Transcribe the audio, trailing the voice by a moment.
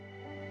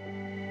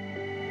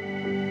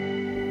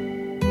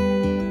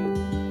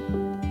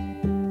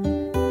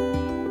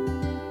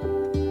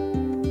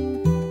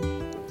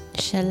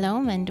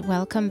Shalom and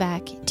welcome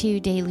back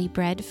to Daily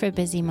Bread for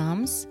Busy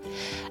Moms,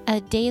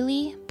 a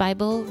daily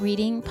Bible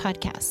reading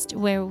podcast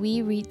where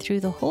we read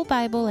through the whole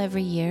Bible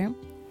every year.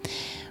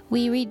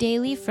 We read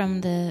daily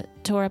from the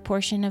Torah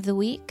portion of the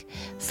week,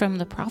 from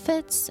the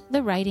prophets,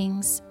 the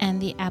writings,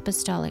 and the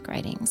apostolic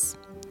writings.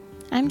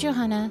 I'm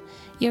Johanna,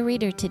 your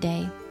reader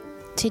today.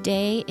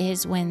 Today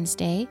is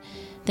Wednesday,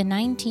 the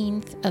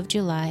 19th of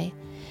July,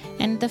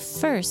 and the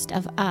first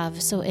of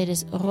Av, so it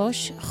is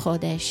Rosh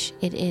Chodesh.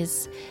 It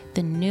is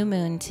the new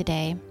moon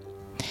today.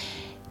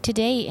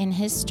 Today in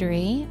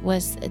history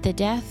was the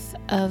death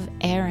of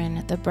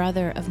Aaron, the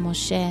brother of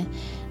Moshe,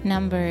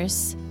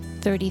 Numbers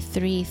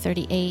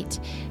 33:38.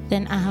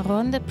 Then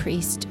Aharon the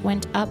priest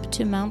went up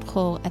to Mount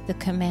Hor at the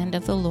command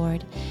of the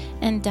Lord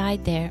and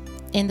died there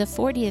in the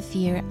 40th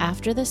year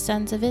after the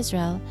sons of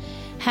Israel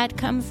had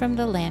come from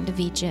the land of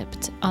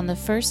Egypt on the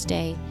first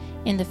day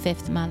in the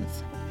 5th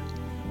month.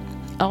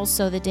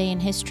 Also the day in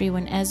history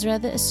when Ezra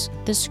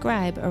the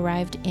scribe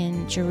arrived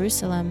in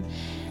Jerusalem,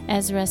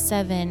 Ezra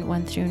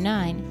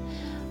 7:1-9.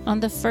 On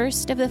the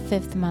first of the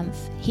 5th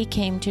month he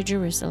came to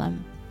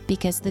Jerusalem,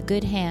 because the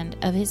good hand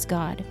of his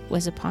God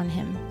was upon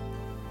him.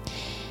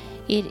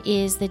 It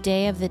is the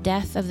day of the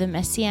death of the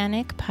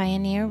Messianic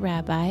pioneer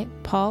rabbi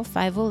Paul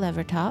Feivel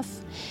Levertov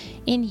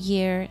in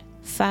year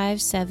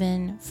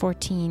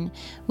 5714,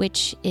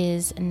 which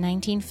is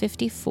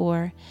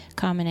 1954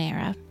 Common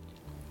Era.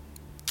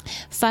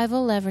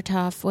 Feivel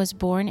Levertov was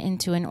born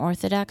into an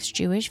Orthodox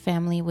Jewish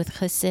family with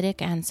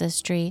Hasidic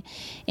ancestry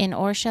in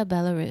Orsha,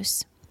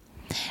 Belarus.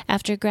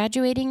 After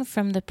graduating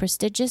from the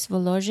prestigious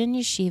Volozhin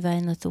Yeshiva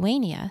in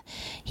Lithuania,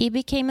 he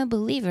became a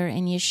believer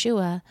in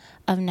Yeshua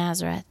of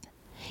Nazareth.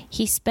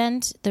 He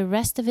spent the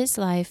rest of his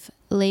life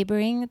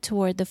laboring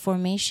toward the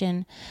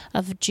formation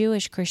of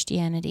Jewish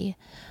Christianity,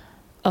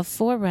 a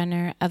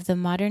forerunner of the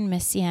modern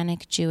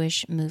Messianic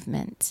Jewish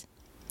movement.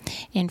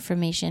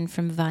 Information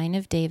from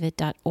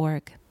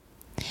vineofdavid.org.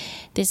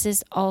 This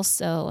is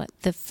also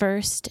the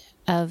first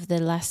of the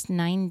last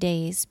 9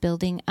 days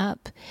building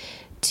up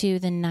to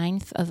the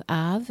 9th of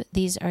Av.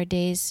 These are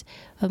days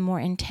of more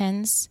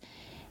intense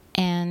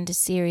and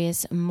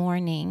serious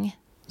mourning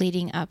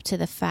leading up to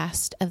the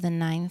fast of the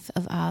 9th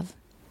of Av.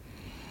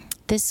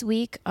 This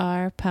week,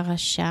 our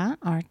parasha,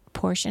 our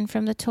portion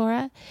from the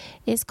Torah,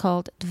 is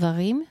called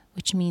Dvarim,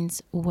 which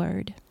means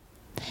word.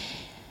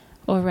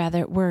 Or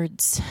rather,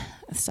 words.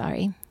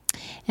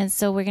 And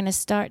so we're going to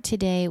start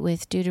today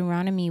with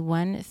Deuteronomy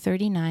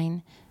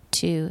 1:39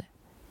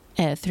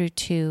 through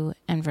 2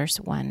 and verse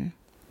 1.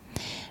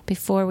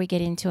 Before we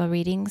get into our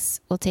readings,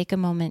 we'll take a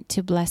moment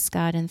to bless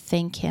God and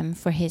thank Him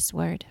for His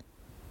word.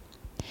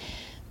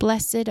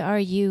 Blessed are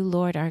you,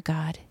 Lord our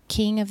God,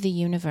 King of the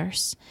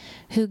universe,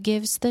 who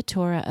gives the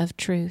Torah of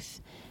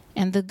truth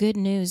and the good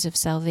news of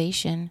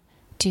salvation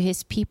to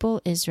His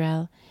people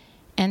Israel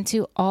and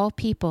to all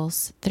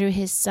peoples through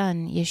His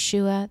Son,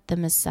 Yeshua the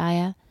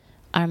Messiah,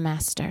 our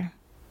Master.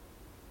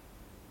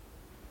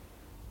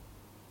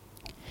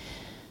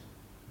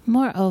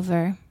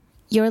 Moreover,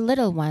 your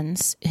little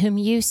ones, whom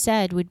you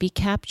said would be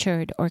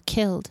captured or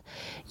killed,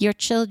 your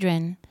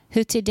children,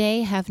 who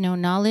today have no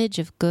knowledge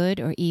of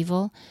good or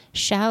evil,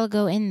 shall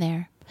go in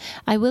there.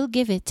 I will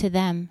give it to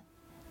them,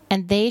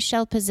 and they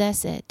shall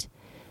possess it.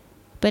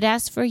 But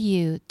as for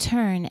you,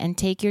 turn and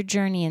take your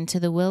journey into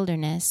the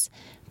wilderness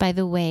by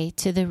the way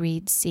to the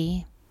Reed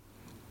Sea.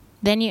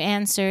 Then you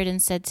answered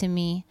and said to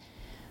me,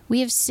 We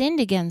have sinned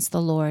against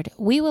the Lord.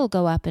 We will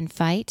go up and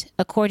fight,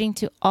 according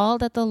to all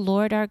that the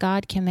Lord our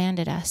God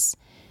commanded us.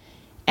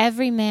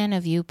 Every man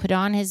of you put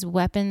on his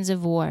weapons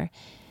of war,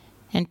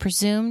 and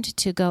presumed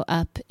to go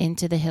up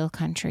into the hill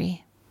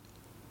country.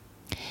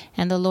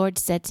 And the Lord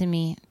said to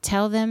me,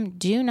 Tell them,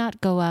 do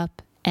not go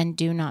up and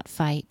do not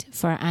fight,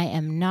 for I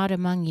am not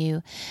among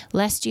you,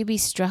 lest you be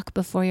struck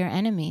before your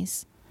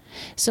enemies.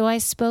 So I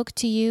spoke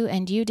to you,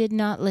 and you did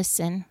not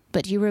listen,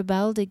 but you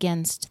rebelled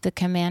against the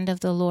command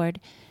of the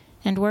Lord,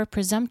 and were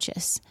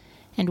presumptuous,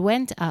 and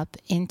went up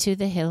into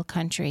the hill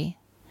country.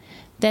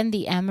 Then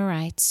the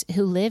Amorites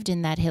who lived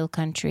in that hill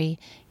country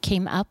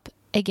came up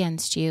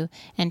against you,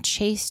 and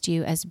chased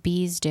you as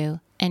bees do,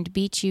 and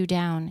beat you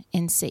down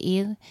in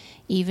Seir,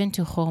 even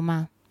to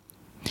Hormah.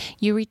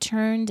 You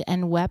returned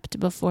and wept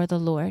before the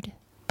Lord,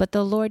 but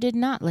the Lord did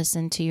not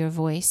listen to your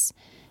voice,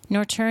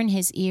 nor turn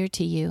his ear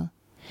to you.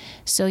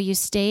 So you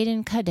stayed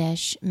in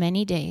Kadesh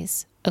many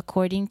days,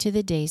 according to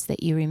the days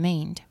that you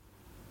remained.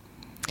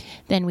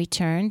 Then we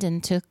turned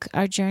and took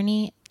our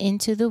journey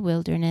into the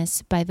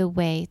wilderness by the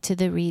way to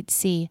the Reed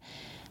Sea,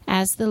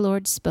 as the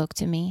Lord spoke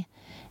to me,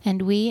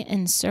 and we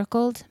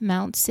encircled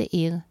Mount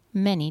Seir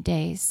many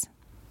days.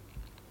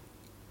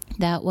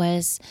 That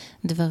was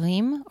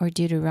Dvarim, or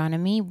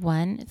Deuteronomy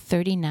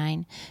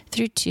 1:39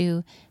 through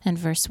 2 and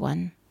verse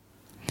 1.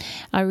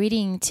 Our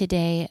reading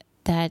today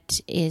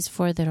that is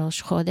for the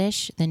Rosh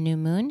Chodesh, the new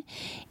moon,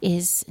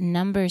 is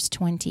Numbers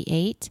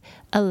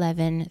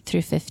 28:11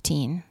 through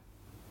 15.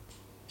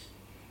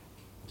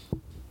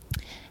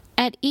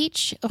 At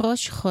each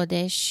Rosh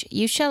Chodesh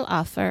you shall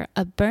offer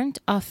a burnt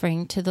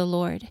offering to the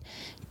Lord,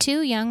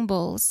 2 young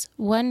bulls,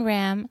 1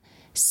 ram,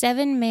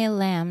 7 male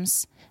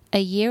lambs, a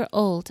year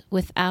old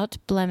without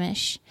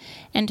blemish,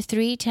 and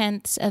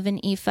 3/10 of an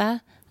ephah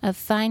of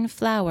fine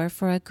flour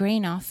for a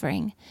grain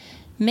offering,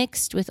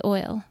 mixed with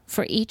oil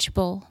for each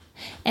bowl,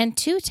 and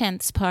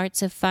 2/10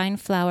 parts of fine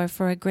flour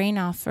for a grain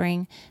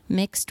offering,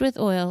 mixed with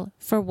oil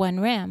for 1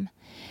 ram,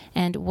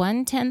 and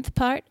 1/10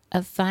 part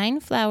of fine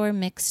flour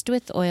mixed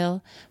with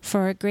oil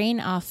for a grain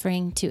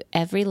offering to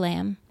every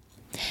lamb,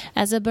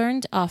 as a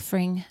burnt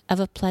offering of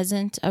a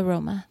pleasant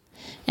aroma,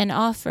 an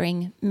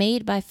offering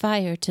made by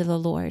fire to the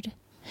Lord.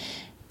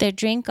 Their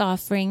drink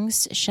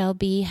offerings shall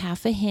be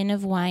 1/2 hin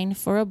of wine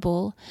for a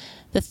bull,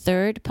 the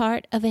 1/3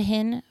 part of a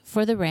hin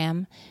for the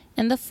ram,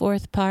 and the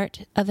 1/4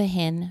 part of a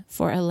hin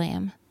for a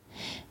lamb.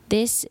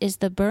 This is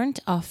the burnt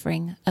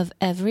offering of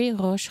every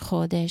Rosh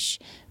Chodesh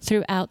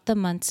throughout the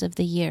months of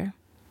the year.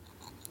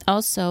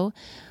 Also,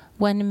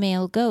 1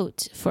 male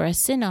goat for a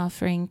sin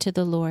offering to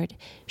the Lord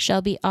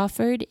shall be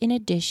offered in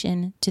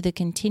addition to the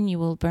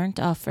continual burnt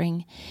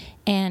offering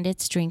and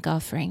its drink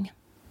offering.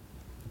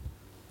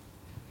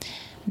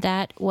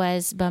 That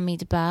was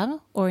Bamidbar,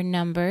 or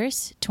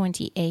Numbers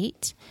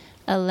 28,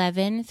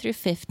 11 through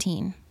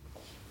 15.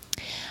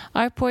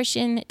 Our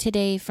portion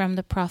today from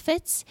the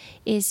prophets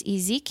is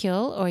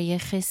Ezekiel, or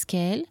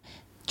Yechezkel,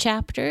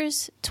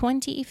 chapters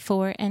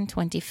 24 and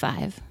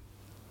 25.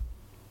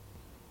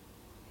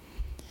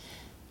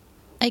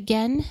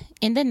 Again,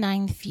 in the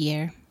 9th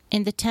year,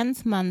 in the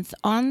 10th month,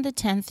 on the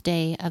 10th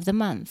day of the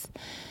month,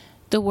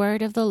 the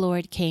word of the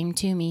Lord came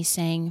to me,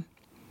 saying,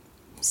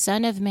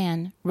 Son of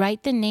man,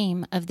 write the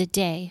name of the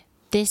day,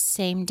 this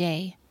same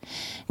day.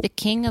 The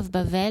king of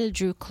Bavel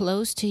drew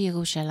close to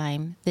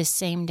Jerusalem this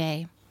same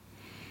day.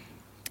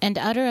 And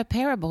utter a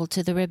parable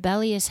to the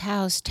rebellious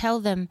house.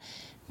 Tell them,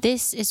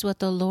 this is what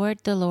the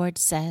Lord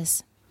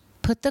says.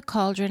 Put the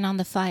cauldron on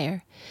the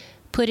fire,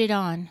 put it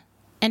on,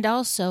 and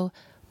also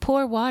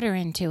pour water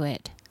into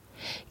it.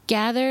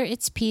 Gather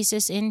its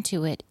pieces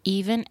into it,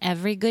 even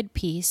every good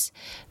piece,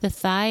 the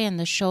thigh and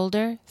the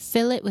shoulder,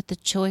 fill it with the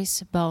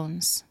choice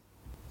bones.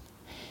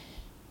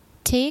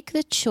 Take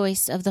the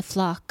choice of the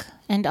flock,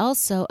 and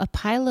also a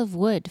pile of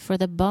wood for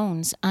the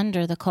bones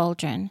under the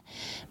cauldron.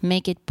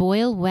 Make it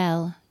boil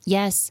well.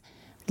 Yes,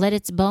 let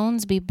its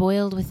bones be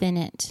boiled within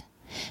it.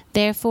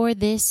 Therefore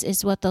this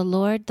is what the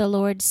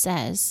Lord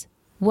says.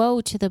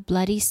 Woe to the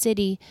bloody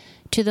city,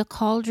 to the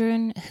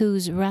cauldron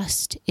whose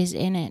rust is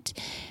in it,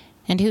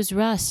 and whose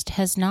rust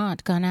has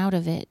not gone out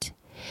of it.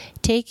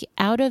 Take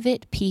out of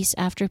it piece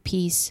after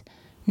piece.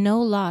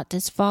 No lot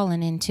is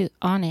fallen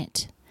on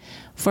it.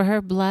 For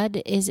her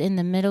blood is in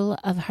the middle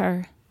of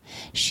her.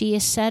 She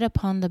is set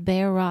upon the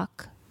bare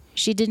rock.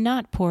 She did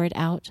not pour it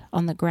out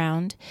on the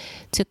ground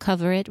to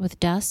cover it with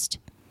dust,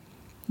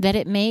 that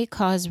it may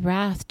cause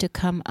wrath to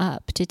come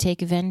up to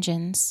take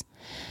vengeance.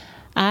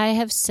 I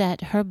have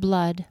set her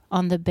blood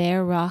on the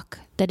bare rock,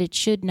 that it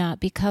should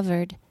not be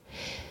covered.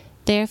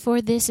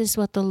 Therefore this is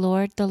what the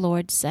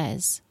Lord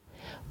says.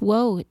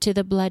 Woe to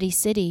the bloody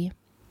city!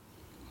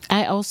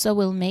 I also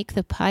will make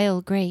the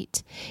pile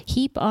great.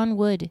 Heap on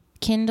wood,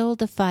 kindle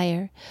the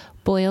fire,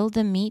 boil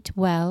the meat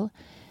well,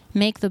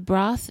 make the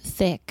broth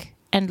thick,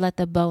 and let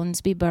the bones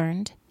be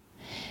burned.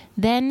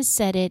 Then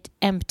set it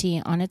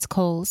empty on its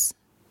coals,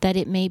 that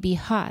it may be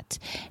hot,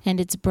 and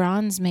its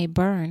bronze may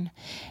burn,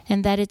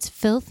 and that its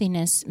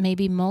filthiness may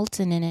be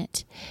molten in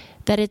it,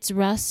 that its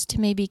rust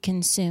may be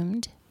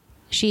consumed.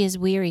 She is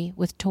weary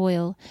with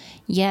toil,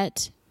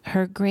 yet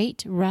her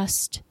great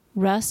rust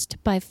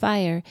by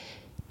fire,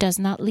 does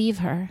not leave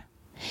her.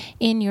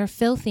 In your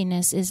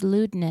filthiness is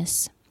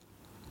lewdness.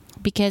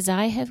 Because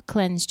I have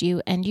cleansed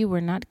you, and you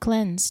were not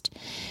cleansed,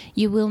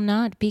 you will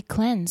not be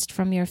cleansed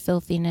from your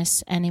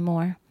filthiness any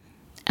more,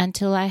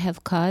 until I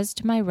have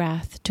caused my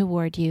wrath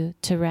toward you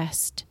to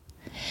rest.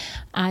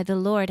 I, the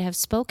Lord, have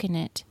spoken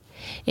it.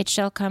 It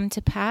shall come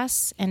to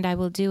pass, and I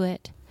will do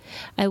it.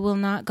 I will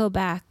not go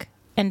back,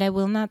 and I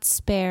will not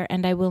spare,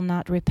 and I will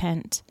not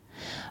repent.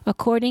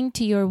 According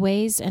to your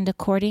ways and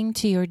according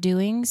to your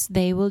doings,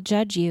 they will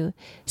judge you,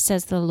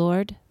 says the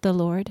Lord, the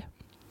Lord.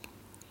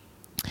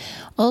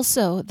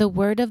 Also the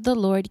word of the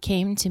Lord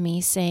came to me,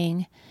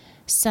 saying,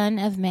 Son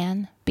of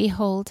man,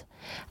 behold,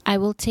 I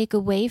will take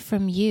away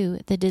from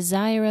you the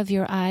desire of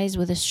your eyes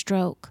with a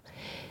stroke.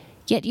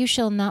 Yet you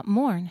shall not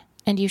mourn,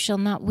 and you shall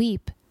not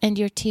weep, and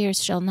your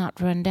tears shall not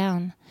run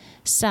down.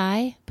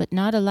 Sigh, but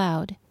not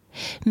aloud.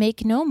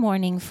 Make no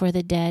mourning for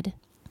the dead.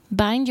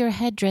 Bind your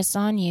headdress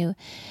on you,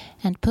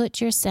 and put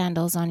your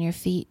sandals on your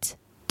feet.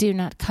 Do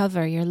not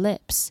cover your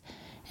lips,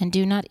 and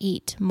do not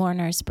eat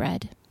mourner's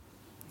bread.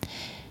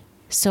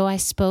 So I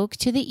spoke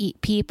to the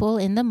people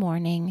in the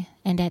morning,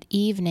 and at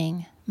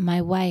evening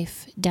my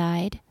wife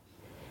died.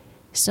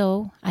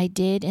 So I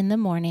did in the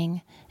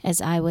morning as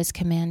I was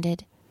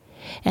commanded.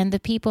 And the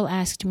people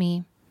asked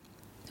me,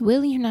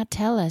 Will you not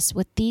tell us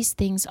what these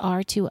things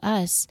are to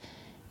us,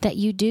 that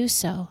you do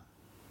so?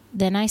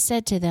 Then I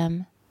said to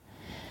them,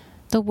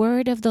 The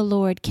word of the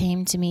Lord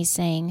came to me,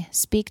 saying,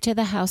 Speak to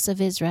the house of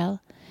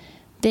Israel.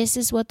 This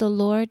is what the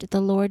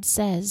Lord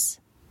says.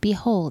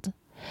 Behold,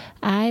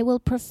 I will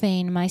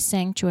profane my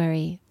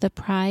sanctuary, the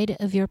pride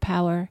of your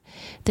power,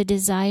 the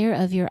desire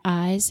of your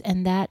eyes,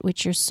 and that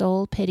which your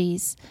soul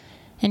pities.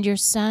 And your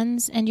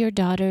sons and your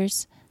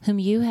daughters, whom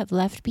you have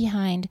left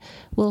behind,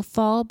 will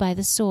fall by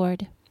the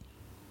sword.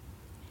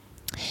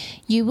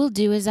 You will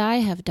do as I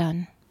have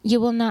done. You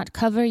will not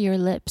cover your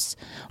lips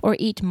or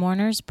eat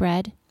mourner's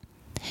bread.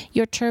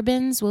 Your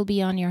turbans will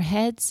be on your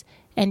heads,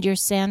 and your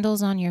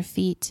sandals on your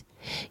feet.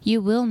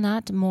 You will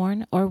not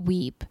mourn or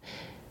weep,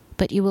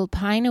 but you will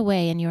pine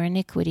away in your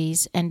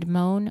iniquities and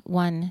moan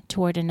one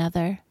toward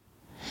another.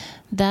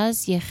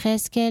 Thus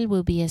Yechezkel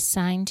will be a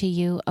sign to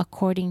you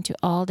according to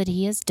all that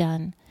he has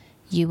done,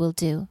 you will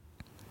do.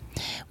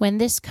 When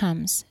this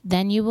comes,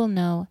 then you will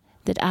know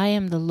that I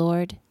am the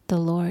Lord, the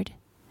Lord.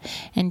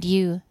 And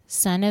you,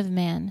 son of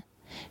man,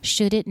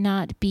 should it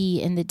not be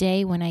in the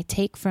day when I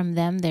take from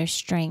them their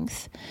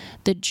strength,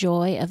 the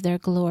joy of their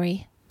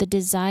glory, the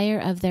desire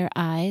of their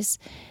eyes,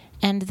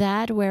 and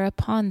that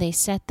whereupon they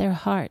set their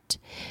heart,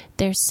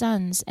 their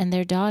sons and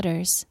their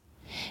daughters,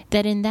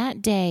 that in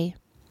that day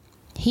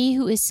he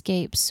who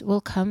escapes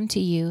will come to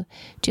you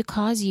to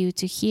cause you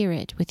to hear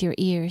it with your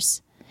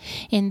ears.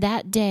 In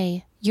that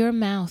day your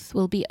mouth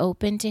will be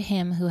open to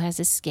him who has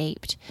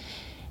escaped,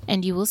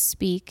 and you will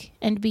speak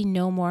and be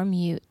no more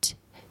mute.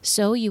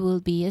 So you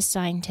will be a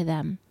sign to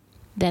them.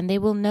 Then they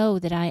will know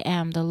that I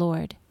am the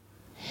Lord.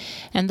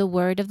 And the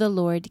word of the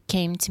Lord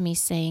came to me,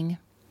 saying,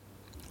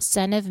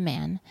 Son of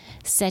man,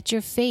 set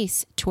your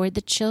face toward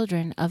the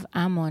children of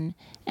Ammon,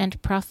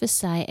 and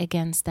prophesy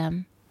against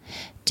them.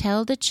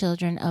 Tell the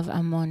children of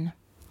Ammon,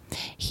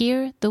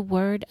 hear the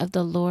word of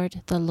the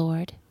Lord, the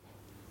Lord.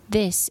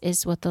 This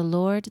is what the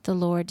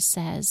Lord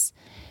says.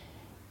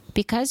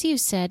 Because you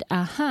said,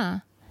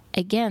 Aha,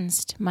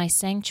 against my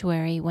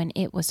sanctuary when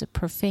it was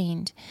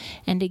profaned,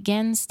 and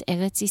against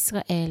Eretz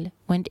Israel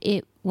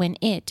when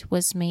it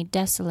was made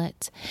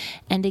desolate,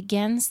 and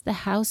against the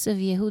house of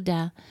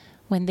Yehudah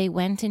when they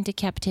went into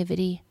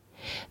captivity.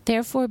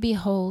 Therefore,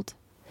 behold,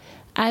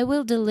 I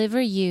will deliver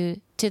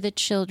you to the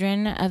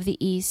children of the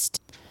east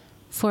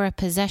for a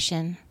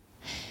possession.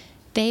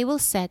 They will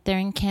set their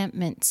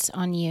encampments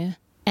on you,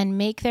 and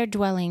make their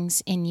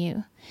dwellings in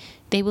you.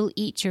 They will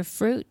eat your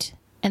fruit,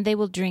 and they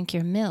will drink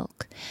your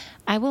milk.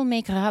 I will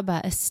make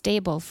Rabbah a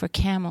stable for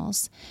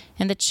camels,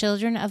 and the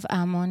children of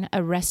Ammon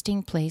a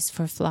resting place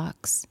for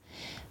flocks.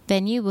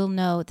 Then you will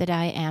know that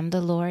I am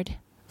the Lord,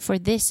 for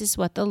this is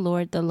what the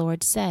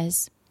Lord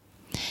says.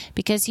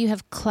 Because you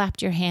have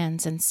clapped your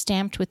hands and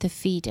stamped with the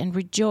feet and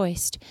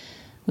rejoiced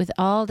with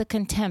all the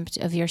contempt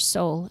of your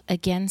soul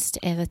against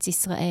Eretz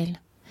Israel.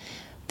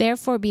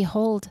 Therefore,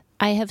 behold,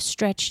 I have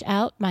stretched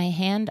out my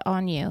hand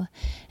on you,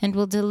 and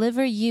will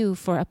deliver you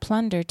for a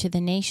plunder to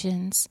the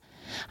nations.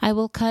 I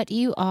will cut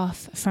you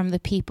off from the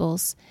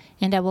peoples,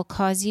 and I will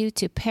cause you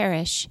to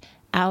perish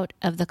out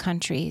of the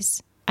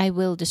countries. I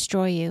will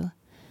destroy you.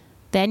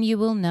 Then you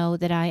will know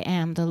that I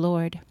am the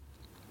Lord.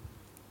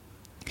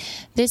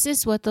 This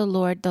is what the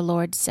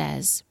Lord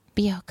says.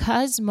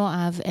 Because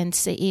Moab and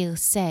Seir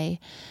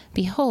say,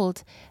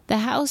 Behold, the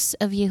house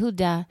of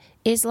Yehudah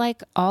is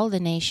like all the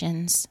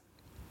nations.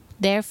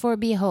 Therefore,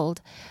 behold,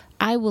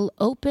 I will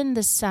open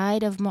the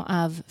side of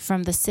Moab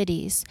from the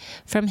cities,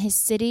 from his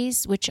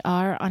cities which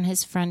are on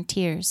his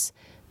frontiers,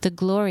 the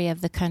glory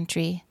of the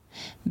country,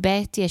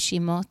 Bet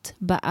Yeshimot,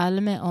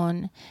 Baal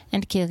Meon,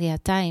 and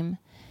Kiriataim,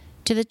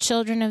 to the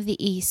children of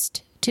the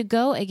east, to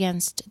go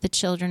against the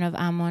children of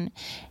Ammon,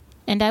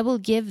 and I will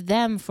give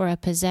them for a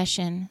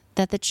possession,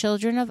 that the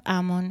children of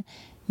Ammon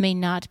may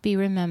not be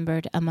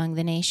remembered among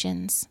the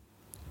nations.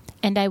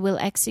 And I will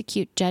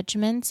execute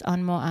judgments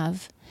on Moab.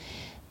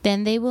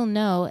 Then they will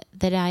know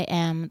that I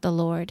am the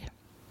Lord.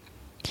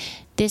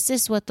 This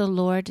is what the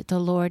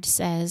Lord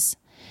says.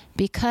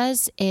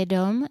 Because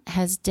Edom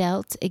has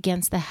dealt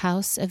against the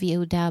house of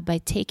Yehudah by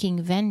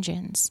taking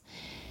vengeance,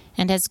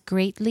 and has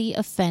greatly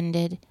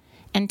offended,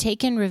 and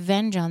taken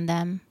revenge on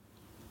them.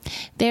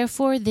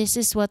 Therefore this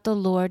is what the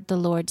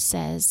Lord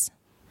says.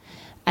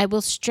 I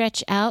will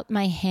stretch out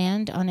my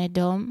hand on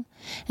Edom,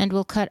 and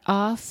will cut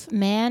off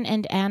man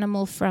and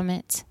animal from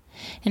it,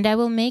 and I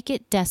will make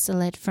it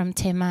desolate from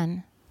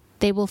Teman.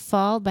 They will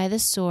fall by the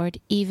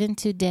sword even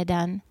to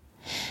Dedan,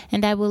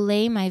 and I will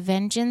lay my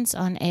vengeance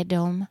on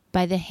Edom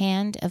by the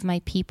hand of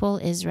my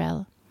people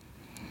Israel.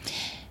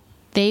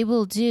 They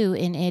will do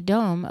in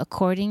Edom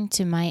according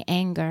to my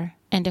anger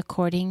and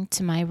according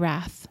to my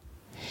wrath.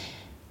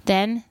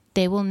 Then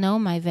they will know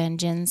my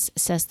vengeance,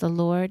 says the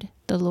Lord,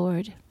 the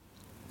Lord.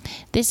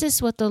 This is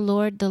what the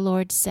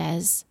Lord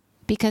says,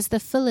 because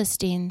the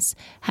Philistines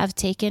have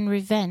taken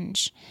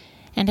revenge,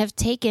 and have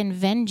taken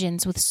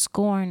vengeance with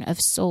scorn of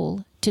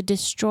soul, to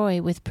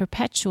destroy with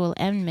perpetual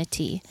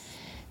enmity.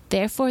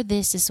 Therefore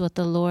this is what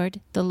the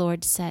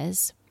Lord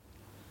says.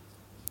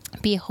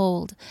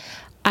 Behold,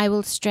 I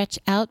will stretch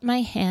out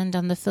my hand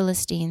on the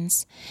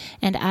Philistines,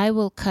 and I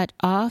will cut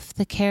off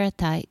the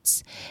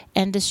Kerethites,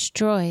 and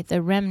destroy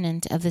the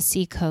remnant of the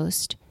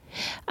seacoast.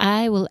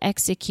 I will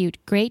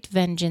execute great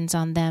vengeance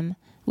on them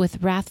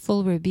with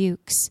wrathful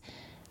rebukes.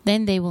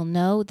 Then they will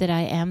know that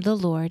I am the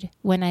Lord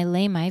when I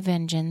lay my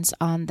vengeance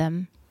on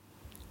them.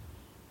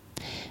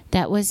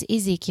 That was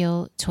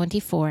Ezekiel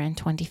 24 and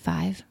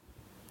 25.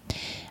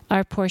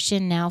 Our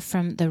portion now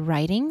from the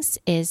writings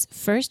is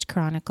 1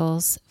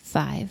 Chronicles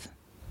 5.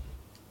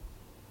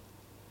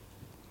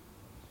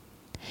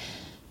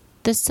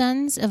 The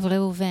sons of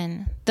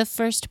Reuven, the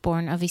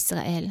firstborn of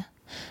Israel.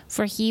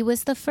 For he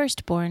was the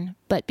firstborn,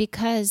 but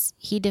because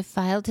he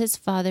defiled his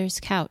father's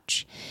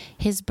couch,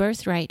 his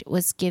birthright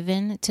was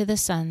given to the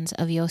sons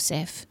of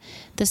Joseph,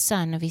 the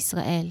son of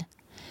Israel.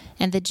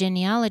 And the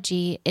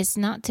genealogy is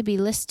not to be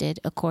listed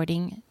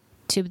according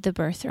to the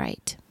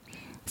birthright.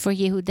 For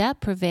Yehudah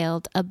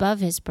prevailed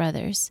above his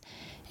brothers,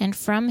 and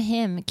from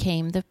him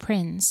came the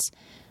prince,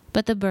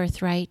 but the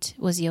birthright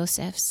was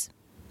Joseph's.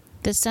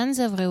 The sons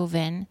of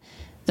Reuven,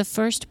 the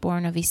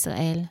firstborn of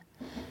Israel,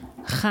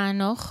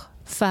 Chanoch,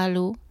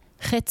 Phalu,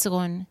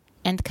 Chetzron,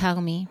 and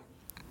Carmi.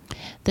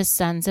 The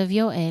sons of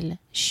Yoel,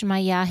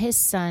 Shmaya his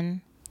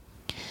son,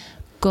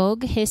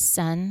 Gog his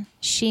son,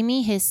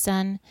 Shimi his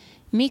son,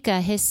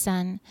 Mika his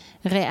son,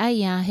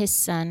 Reaiah his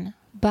son,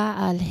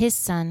 Baal his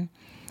son,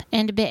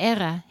 and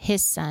Be'erah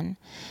his son,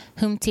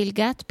 whom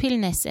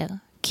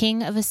Tilgat-Pilneser,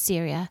 king of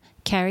Assyria,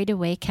 carried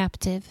away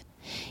captive.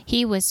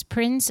 He was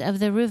prince of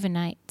the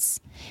Reubenites.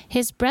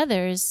 His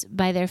brothers,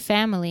 by their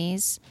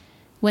families,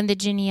 when the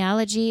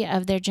genealogy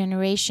of their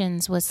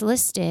generations was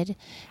listed,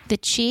 the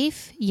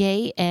chief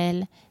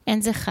Yeiel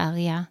and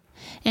Zechariah,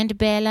 and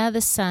Bela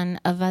the son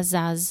of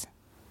Azaz,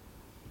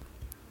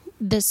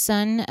 the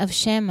son of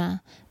Shema,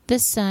 the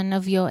son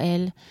of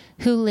Yoel,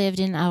 who lived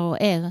in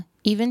Aroer,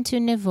 even to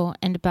Nevo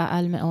and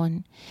Baal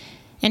Meon.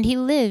 And he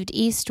lived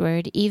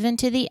eastward even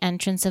to the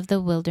entrance of the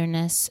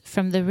wilderness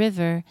from the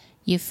river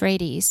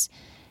Euphrates,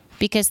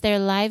 because their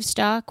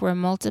livestock were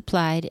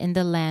multiplied in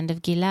the land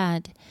of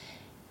Gilad.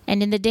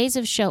 And in the days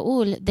of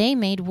Shaul they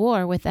made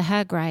war with the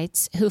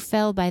Hagrites, who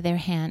fell by their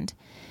hand.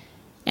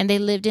 And they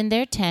lived in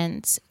their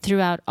tents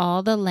throughout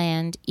all the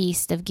land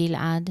east of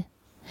Gilad.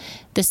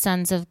 The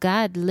sons of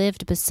Gad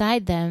lived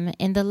beside them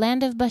in the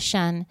land of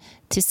Bashan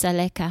to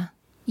Salekah,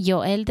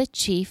 Yoel the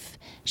chief,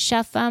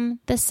 Shapham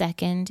the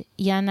second,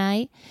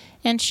 Yanai,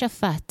 and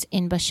Shaphat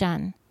in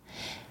Bashan.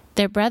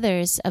 Their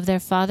brothers of their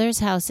fathers'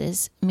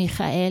 houses,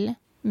 Michael,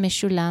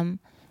 Meshulam,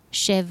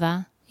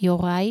 Sheva,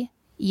 Yorai,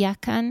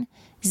 Yakan,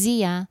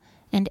 Zia,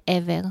 and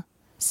Ever,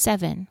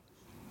 7.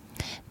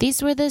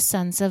 These were the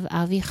sons of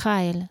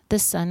Avichail, the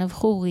son of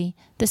Huri,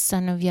 the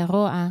son of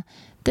Yaroah,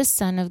 the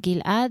son of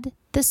Gilad,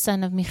 the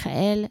son of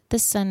Michael, the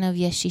son of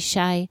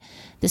Yeshishai,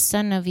 the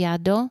son of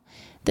Yado,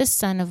 the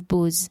son of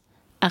Buz,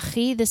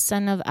 Achi, the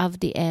son of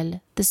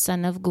Avdiel, the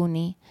son of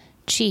Guni,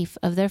 chief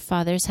of their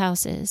fathers'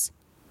 houses.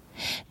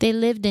 They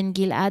lived in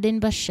Gilad in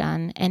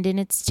Bashan, and in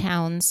its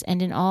towns,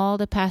 and in all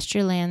the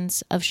pasture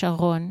lands of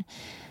Sharon,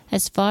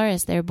 as far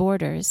as their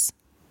borders.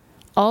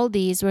 All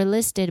these were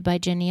listed by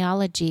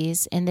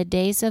genealogies in the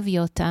days of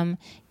Yotam,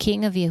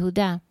 king of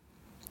Yehudah,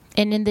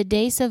 and in the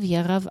days of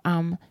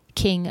Yeravam,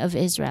 king of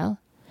Israel.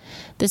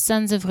 The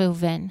sons of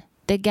Reuven,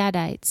 the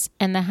Gadites,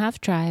 and the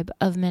half-tribe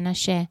of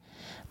Menashe,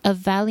 of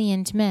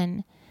valiant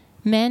men,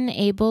 men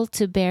able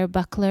to bear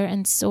buckler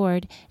and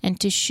sword, and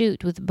to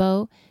shoot with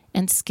bow,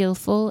 and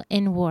skillful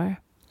in war,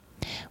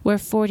 were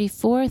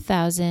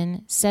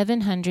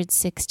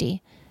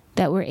 44,760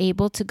 that were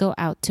able to go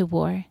out to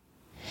war.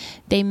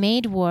 They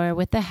made war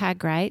with the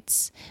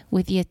Hagrites,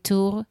 with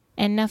Yetur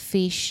and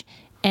Naphish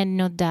and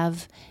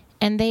Nodav,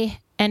 and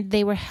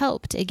they were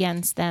helped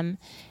against them,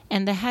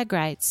 and the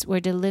Hagrites were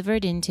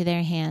delivered into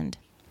their hand,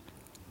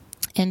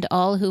 and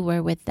all who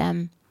were with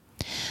them.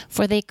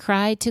 For they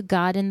cried to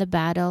God in the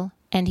battle,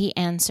 and he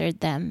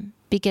answered them,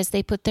 because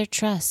they put their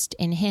trust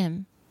in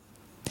him.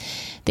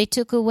 They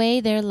took away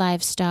their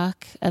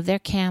livestock, of their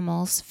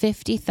camels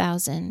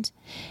 50,000,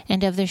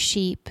 and of their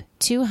sheep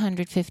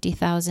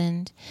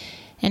 250,000,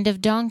 and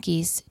of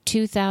donkeys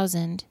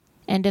 2,000,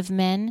 and of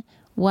men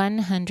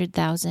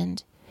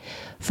 100,000.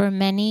 For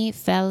many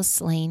fell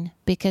slain,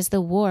 because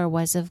the war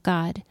was of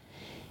God.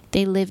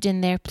 They lived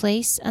in their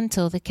place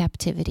until the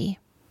captivity.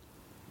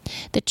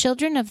 The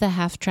children of the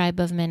half-tribe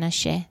of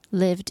Menashe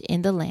lived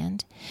in the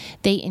land.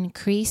 They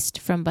increased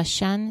from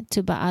Bashan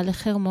to Baal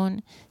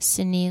Hermon,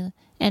 Senir,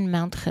 and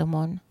Mount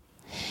Hermon.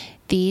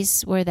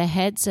 These were the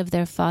heads of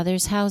their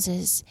fathers'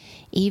 houses,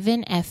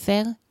 even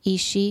Efer,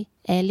 Ishi,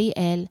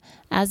 Eliel,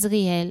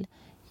 Azriel,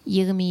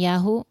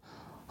 Yirmiyahu,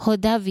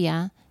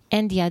 Hodaviah,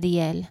 and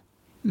Yadiel,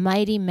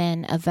 mighty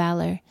men of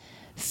valor,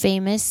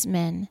 famous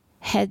men,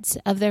 heads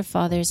of their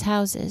fathers'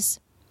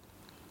 houses.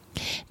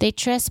 They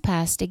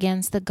trespassed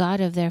against the God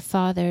of their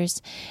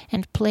fathers,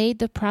 and played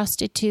the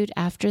prostitute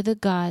after the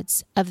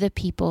gods of the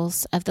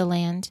peoples of the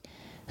land,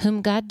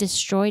 whom God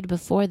destroyed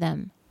before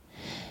them.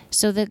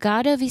 So the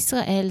God of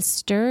Israel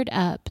stirred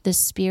up the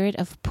spirit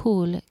of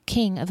Pul,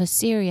 king of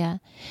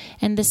Assyria,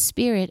 and the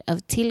spirit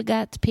of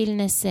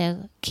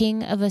Tilgat-Pilneser,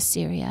 king of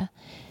Assyria,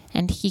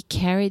 and he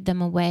carried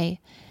them away,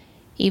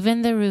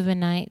 even the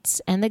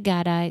Reubenites and the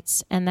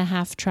Gadites and the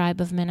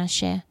half-tribe of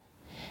Menashe,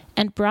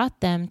 and brought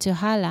them to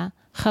Hala,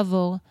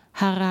 Chavor,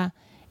 Hara,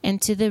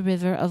 and to the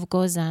river of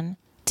Gozan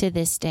to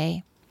this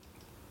day.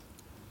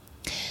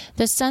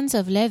 The sons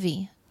of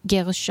Levi,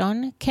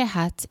 Gershon,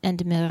 Kehat,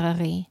 and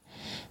Merari.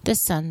 The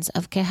sons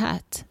of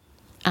Kehat,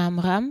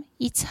 Amram,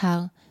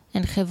 Yitzhar,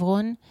 and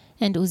Hebron,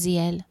 and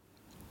Uziel.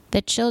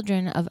 The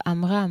children of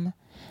Amram,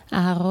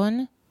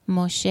 Aaron,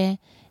 Moshe,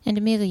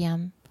 and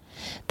Miriam.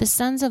 The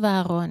sons of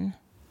Aaron,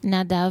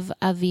 Nadav,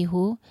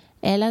 Avihu,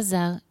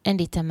 Elazar, and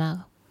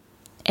Itamar.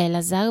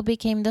 Elazar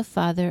became the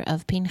father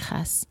of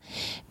Pinchas.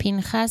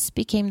 Pinchas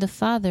became the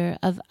father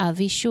of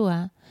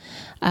Avishua.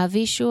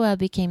 Avishua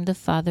became the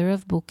father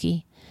of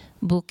Buki.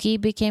 Buki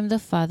became the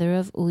father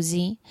of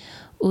Uzi.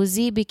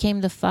 Uzi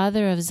became the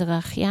father of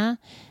Zerachia.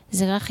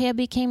 Zerachia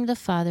became the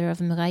father of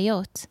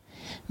Merayot.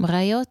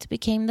 Merayot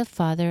became the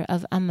father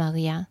of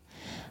Amariah.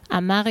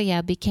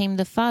 Amariah became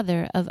the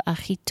father of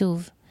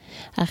Achituv.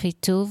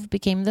 Achituv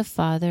became the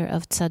father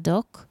of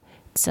Tzadok.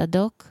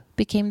 Tzadok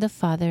became the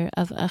father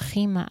of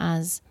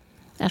Achimaaz.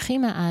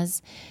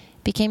 Achimaaz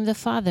became the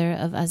father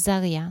of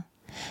Azariah.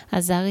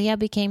 Azariah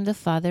became the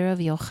father of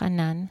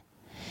Yochanan.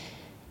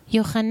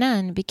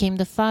 Yochanan became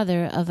the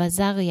father of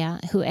Azariah,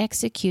 who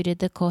executed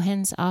the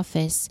Kohen's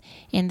office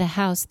in the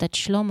house that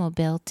Shlomo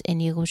built in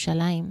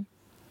Yerushalayim.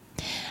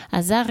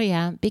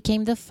 Azariah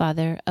became the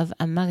father of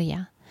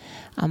Amariah.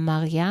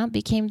 Amariah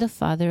became the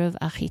father of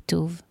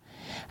Achituv.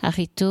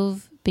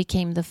 Achituv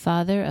became the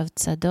father of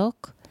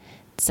Tzadok.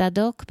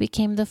 Tzadok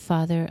became the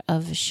father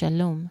of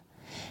Shalom.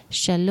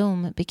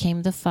 Shalom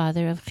became the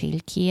father of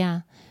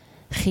Chilkiah.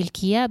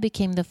 Chilkiah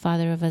became the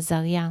father of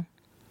Azariah.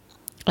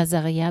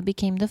 Azariah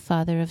became the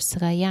father of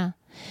Seraiah.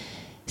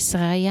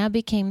 Seraiah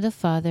became the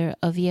father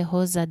of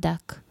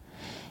Yehozadak.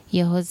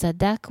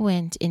 Yehozadak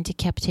went into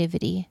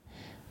captivity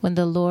when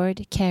the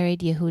Lord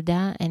carried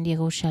Yehudah and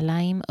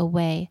Yerushalayim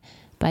away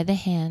by the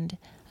hand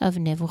of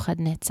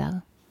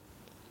Nebuchadnezzar.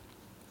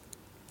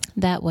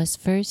 That was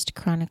 1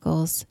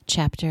 Chronicles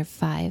chapter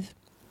 5.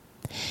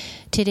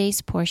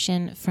 Today's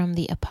portion from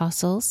the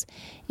Apostles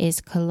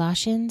is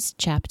Colossians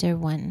chapter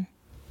 1.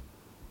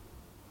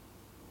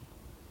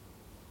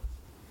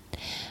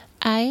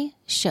 I,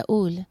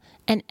 Shaul,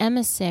 an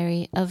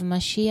emissary of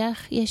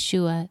Mashiach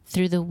Yeshua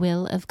through the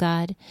will of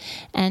God,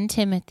 and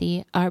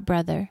Timothy, our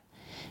brother,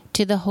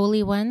 to the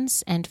holy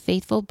ones and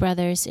faithful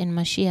brothers in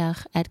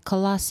Mashiach at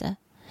Colossae,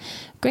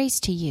 grace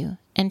to you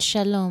and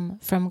shalom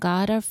from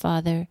God our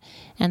Father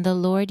and the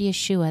Lord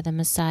Yeshua the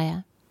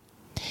Messiah.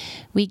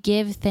 We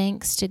give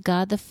thanks to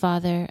God the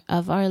Father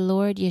of our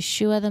Lord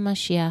Yeshua the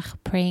Mashiach,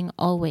 praying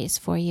always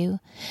for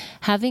you,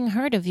 having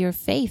heard of your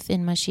faith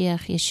in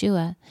Mashiach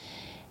Yeshua,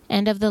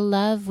 and of the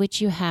love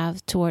which you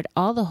have toward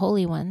all the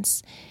holy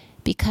ones,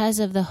 because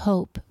of the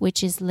hope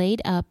which is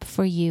laid up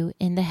for you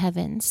in the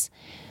heavens,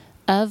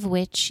 of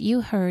which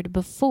you heard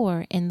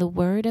before in the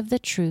word of the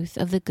truth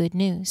of the good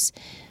news,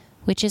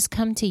 which has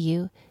come to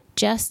you,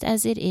 just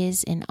as it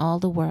is in all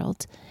the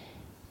world,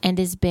 and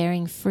is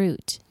bearing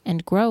fruit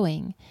and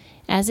growing,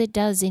 as it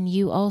does in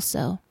you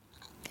also,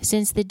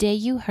 since the day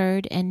you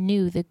heard and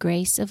knew the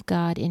grace of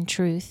God in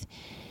truth,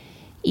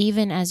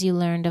 even as you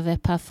learned of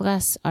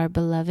Epaphras, our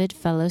beloved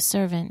fellow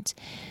servant,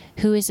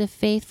 who is a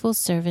faithful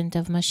servant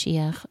of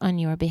Mashiach on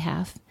your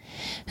behalf,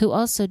 who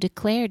also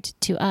declared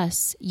to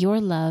us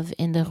your love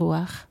in the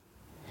Ruach.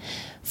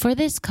 For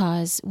this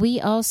cause we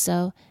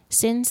also,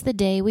 since the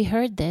day we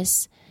heard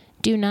this,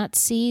 do not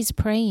cease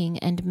praying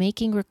and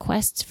making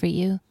requests for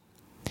you,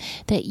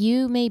 that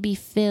you may be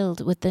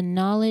filled with the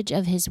knowledge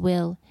of his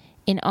will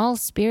in all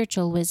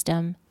spiritual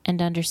wisdom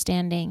and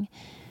understanding,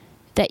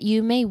 that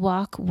you may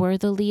walk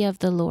worthily of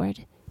the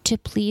Lord, to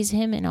please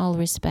him in all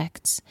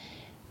respects,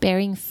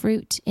 bearing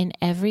fruit in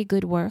every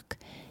good work,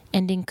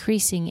 and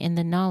increasing in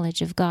the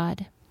knowledge of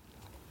God,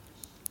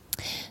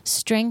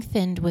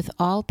 strengthened with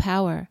all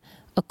power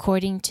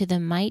according to the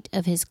might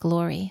of his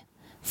glory,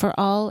 for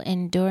all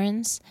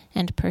endurance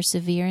and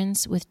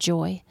perseverance with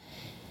joy,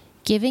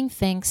 giving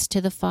thanks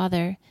to the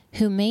Father,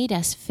 who made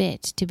us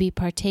fit to be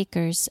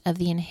partakers of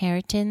the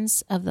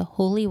inheritance of the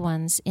holy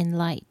ones in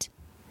light,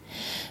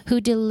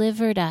 who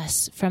delivered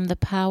us from the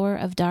power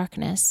of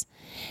darkness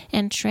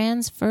and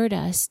transferred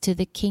us to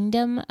the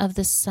kingdom of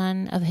the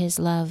Son of his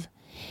love,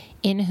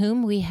 in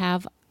whom we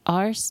have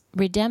our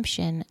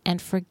redemption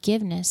and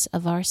forgiveness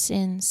of our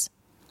sins.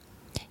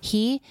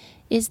 He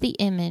is the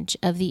image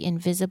of the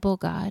invisible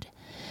God,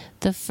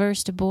 the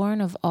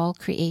firstborn of all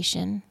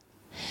creation.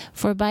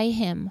 For by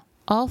him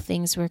all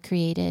things were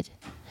created,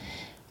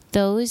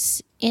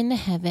 those in the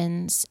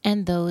heavens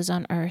and those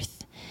on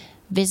earth,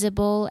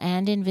 visible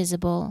and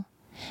invisible,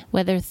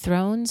 whether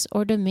thrones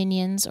or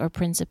dominions or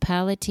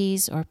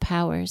principalities or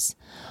powers.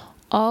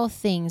 All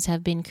things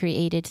have been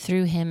created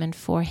through him and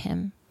for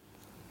him.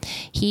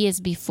 He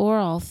is before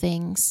all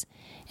things,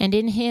 and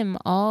in him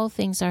all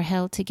things are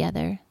held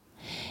together.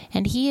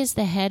 And he is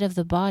the head of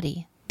the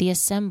body, the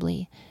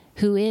assembly,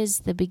 who is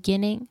the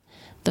beginning,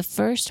 the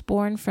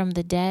firstborn from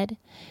the dead,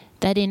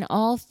 that in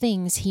all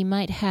things he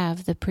might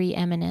have the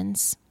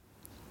preeminence.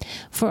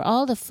 For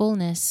all the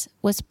fullness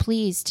was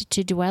pleased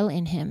to dwell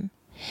in him,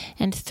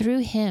 and through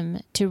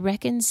him to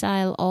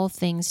reconcile all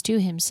things to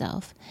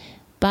himself,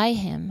 By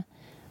him,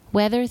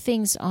 whether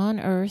things on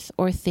earth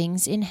or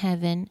things in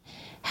heaven,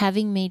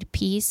 having made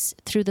peace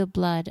through the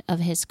blood of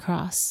his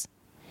cross.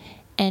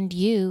 And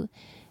you,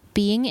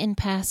 being in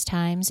past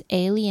times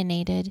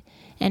alienated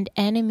and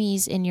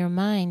enemies in your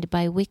mind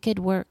by wicked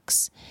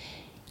works,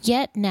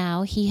 yet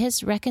now he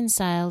has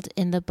reconciled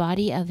in the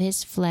body of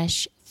his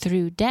flesh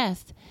through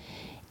death,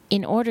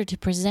 in order to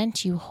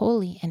present you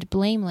holy and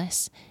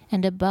blameless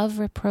and above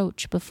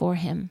reproach before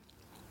him.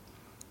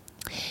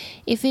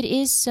 If it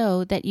is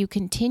so that you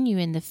continue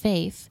in the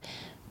faith,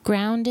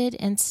 grounded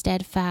and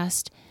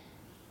steadfast,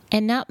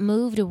 and not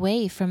moved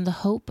away from the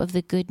hope of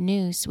the good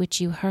news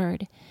which you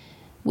heard,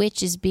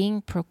 which is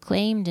being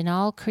proclaimed in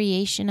all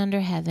creation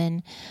under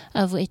heaven,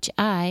 of which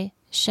I,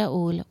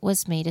 Shaul,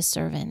 was made a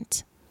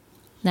servant.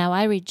 Now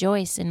I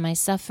rejoice in my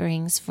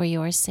sufferings for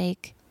your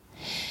sake,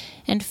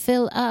 and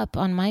fill up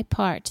on my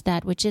part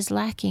that which is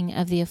lacking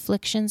of the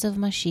afflictions of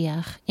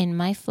Mashiach in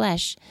my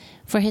flesh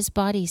for his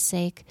body's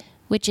sake,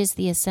 which is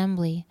the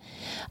assembly,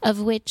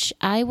 of which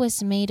I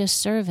was made a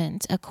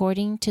servant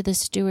according to the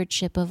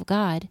stewardship of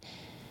God,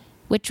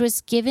 which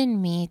was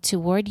given me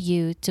toward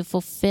you to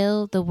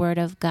fulfill the word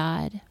of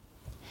God.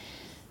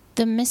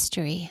 The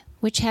mystery,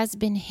 which has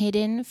been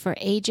hidden for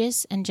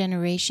ages and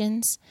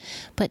generations,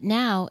 but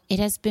now it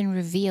has been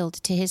revealed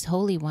to his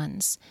holy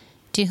ones,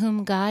 to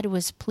whom God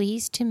was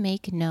pleased to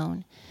make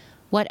known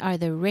what are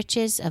the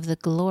riches of the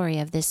glory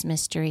of this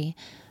mystery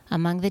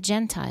among the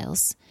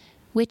Gentiles,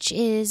 which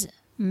is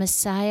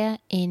Messiah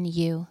in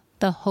you,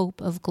 the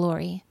hope of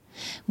glory.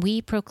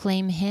 We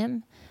proclaim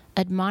him,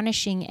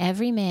 admonishing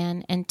every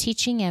man and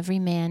teaching every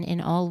man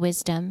in all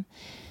wisdom,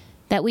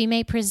 that we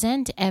may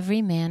present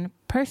every man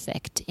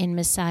perfect in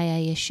Messiah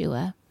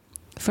Yeshua,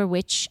 for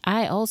which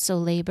I also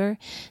labor,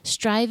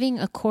 striving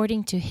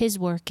according to his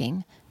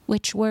working,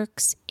 which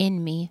works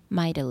in me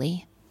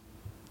mightily.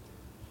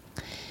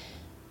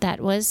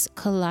 That was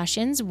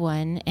Colossians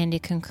 1, and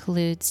it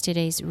concludes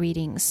today's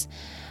readings.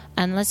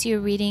 Unless you're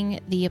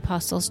reading the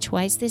Apostles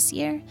twice this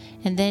year,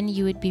 and then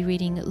you would be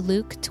reading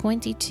Luke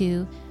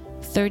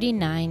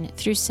 22:39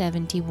 through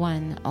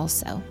 71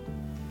 also.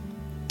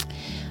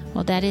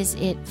 Well, that is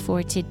it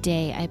for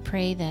today. I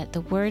pray that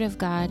the Word of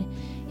God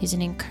is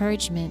an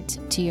encouragement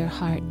to your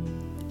heart.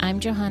 I'm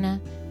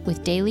Johanna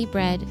with Daily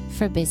Bread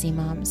for Busy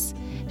Moms.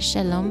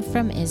 Shalom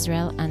from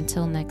Israel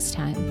until next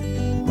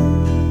time.